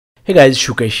Hey guys,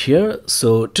 Shukesh here.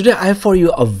 So today I have for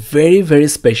you a very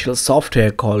special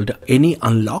software called Any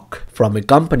Unlock from a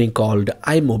company called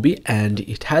iMobi, and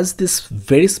it has this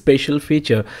very special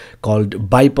feature called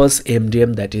Bypass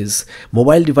MDM, that is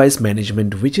Mobile Device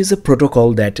Management, which is a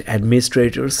protocol that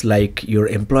administrators like your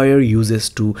employer uses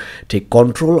to take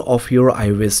control of your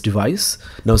iOS device.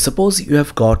 Now suppose you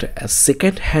have got a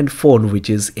second-hand phone which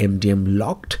is MDM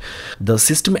locked. The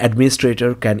system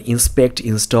administrator can inspect,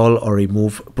 install or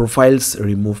remove profiles,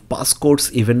 remove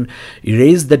passcodes, even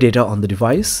erase the data on the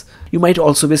device. You might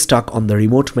also be stuck on the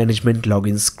remote management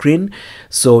login screen,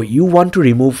 so you want to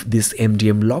remove this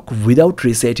MDM lock without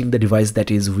resetting the device, that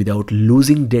is without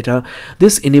losing data.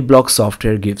 This AnyBlock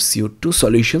software gives you two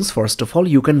solutions. First of all,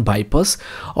 you can bypass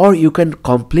or you can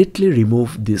completely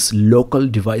remove this local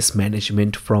device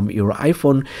management from your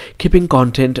iPhone, keeping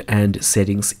content and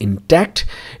settings intact.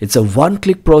 It's a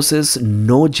one-click process,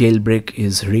 no jailbreak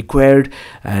is required,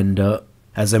 and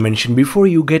as I mentioned before,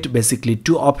 you get basically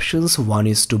two options. One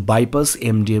is to bypass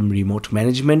MDM remote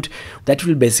management, that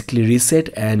will basically reset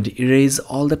and erase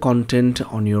all the content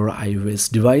on your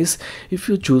iOS device. If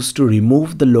you choose to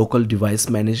remove the local device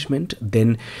management,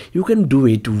 then you can do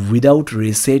it without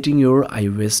resetting your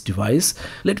iOS device.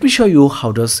 Let me show you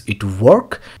how does it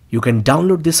work. You can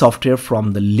download this software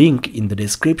from the link in the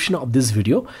description of this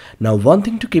video. Now, one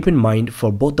thing to keep in mind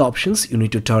for both the options, you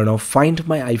need to turn off Find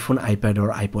My iPhone, iPad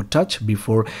or iPod Touch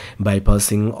before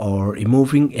bypassing or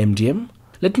removing MDM.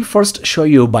 Let me first show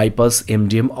you bypass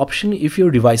MDM option. If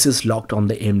your device is locked on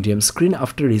the MDM screen,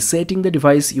 after resetting the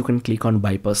device, you can click on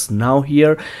bypass now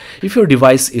here. If your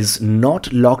device is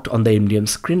not locked on the MDM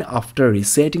screen, after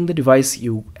resetting the device,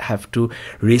 you have to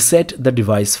reset the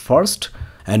device first.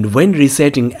 And when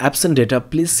resetting absent data,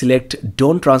 please select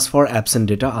don't transfer absent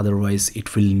data, otherwise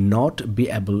it will not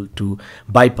be able to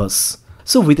bypass.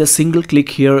 So with a single click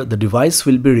here, the device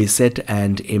will be reset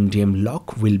and MDM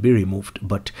lock will be removed.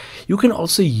 But you can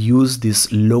also use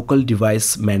this local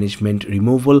device management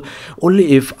removal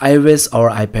only if iOS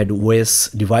or iPad OS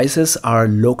devices are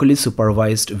locally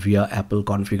supervised via Apple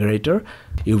configurator.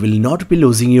 You will not be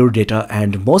losing your data,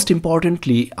 and most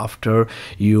importantly, after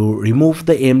you remove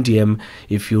the MDM,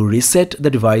 if you reset the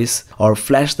device or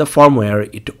flash the firmware,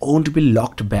 it won't be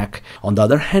locked back. On the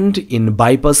other hand, in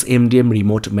bypass MDM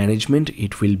remote management,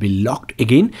 it will be locked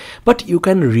again, but you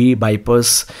can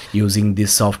re-bypass using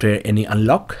this software Any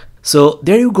Unlock. So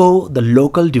there you go, the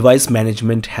local device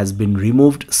management has been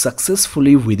removed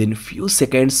successfully within few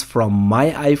seconds from my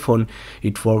iPhone.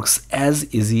 It works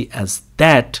as easy as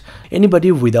that.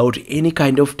 Anybody without any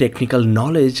kind of technical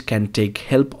knowledge can take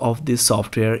help of this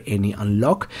software Any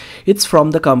Unlock. It's from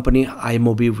the company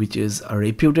iMobi, which is a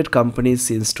reputed company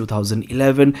since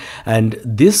 2011, and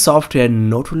this software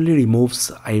not only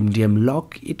removes MDM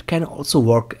lock, it can also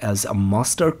work as a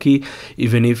master key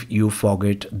even if you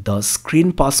forget the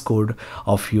screen passcode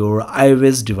of your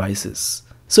iOS devices.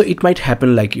 So it might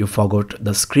happen like you forgot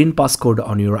the screen passcode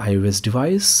on your iOS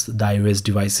device. The iOS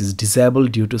device is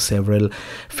disabled due to several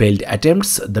failed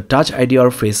attempts. The Touch ID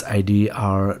or Face ID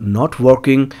are not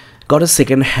working. Got a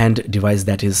second-hand device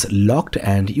that is locked,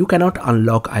 and you cannot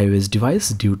unlock iOS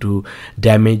device due to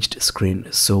damaged screen.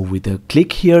 So with a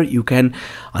click here, you can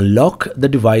unlock the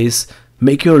device,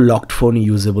 make your locked phone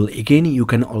usable again. You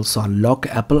can also unlock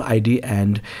Apple ID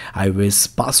and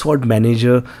iOS password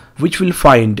manager, which will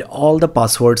find all the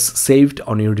passwords saved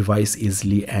on your device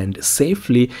easily and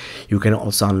safely. You can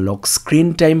also unlock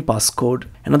screen time passcode,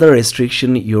 another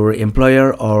restriction your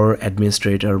employer or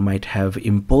administrator might have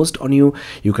imposed on you.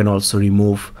 You can also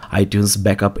remove iTunes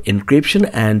backup encryption,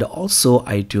 and also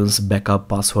iTunes backup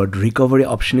password recovery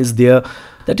option is there.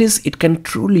 That is, it can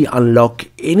truly unlock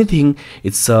anything.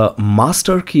 It's a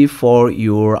master key for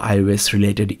your iOS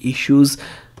related issues.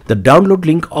 The download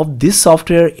link of this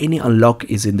software Any Unlock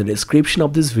is in the description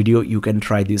of this video. You can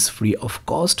try this free of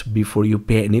cost before you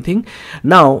pay anything.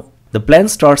 Now, the plan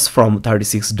starts from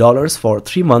 $36 for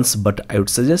 3 months, but I would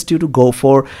suggest you to go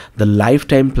for the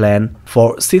lifetime plan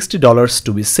for $60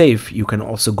 to be safe. You can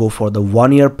also go for the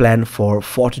 1-year plan for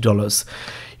 $40.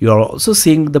 You are also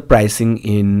seeing the pricing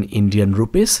in Indian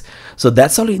rupees. So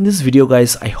that's all in this video,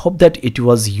 guys. I hope that it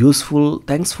was useful.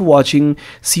 Thanks for watching.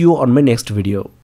 See you on my next video.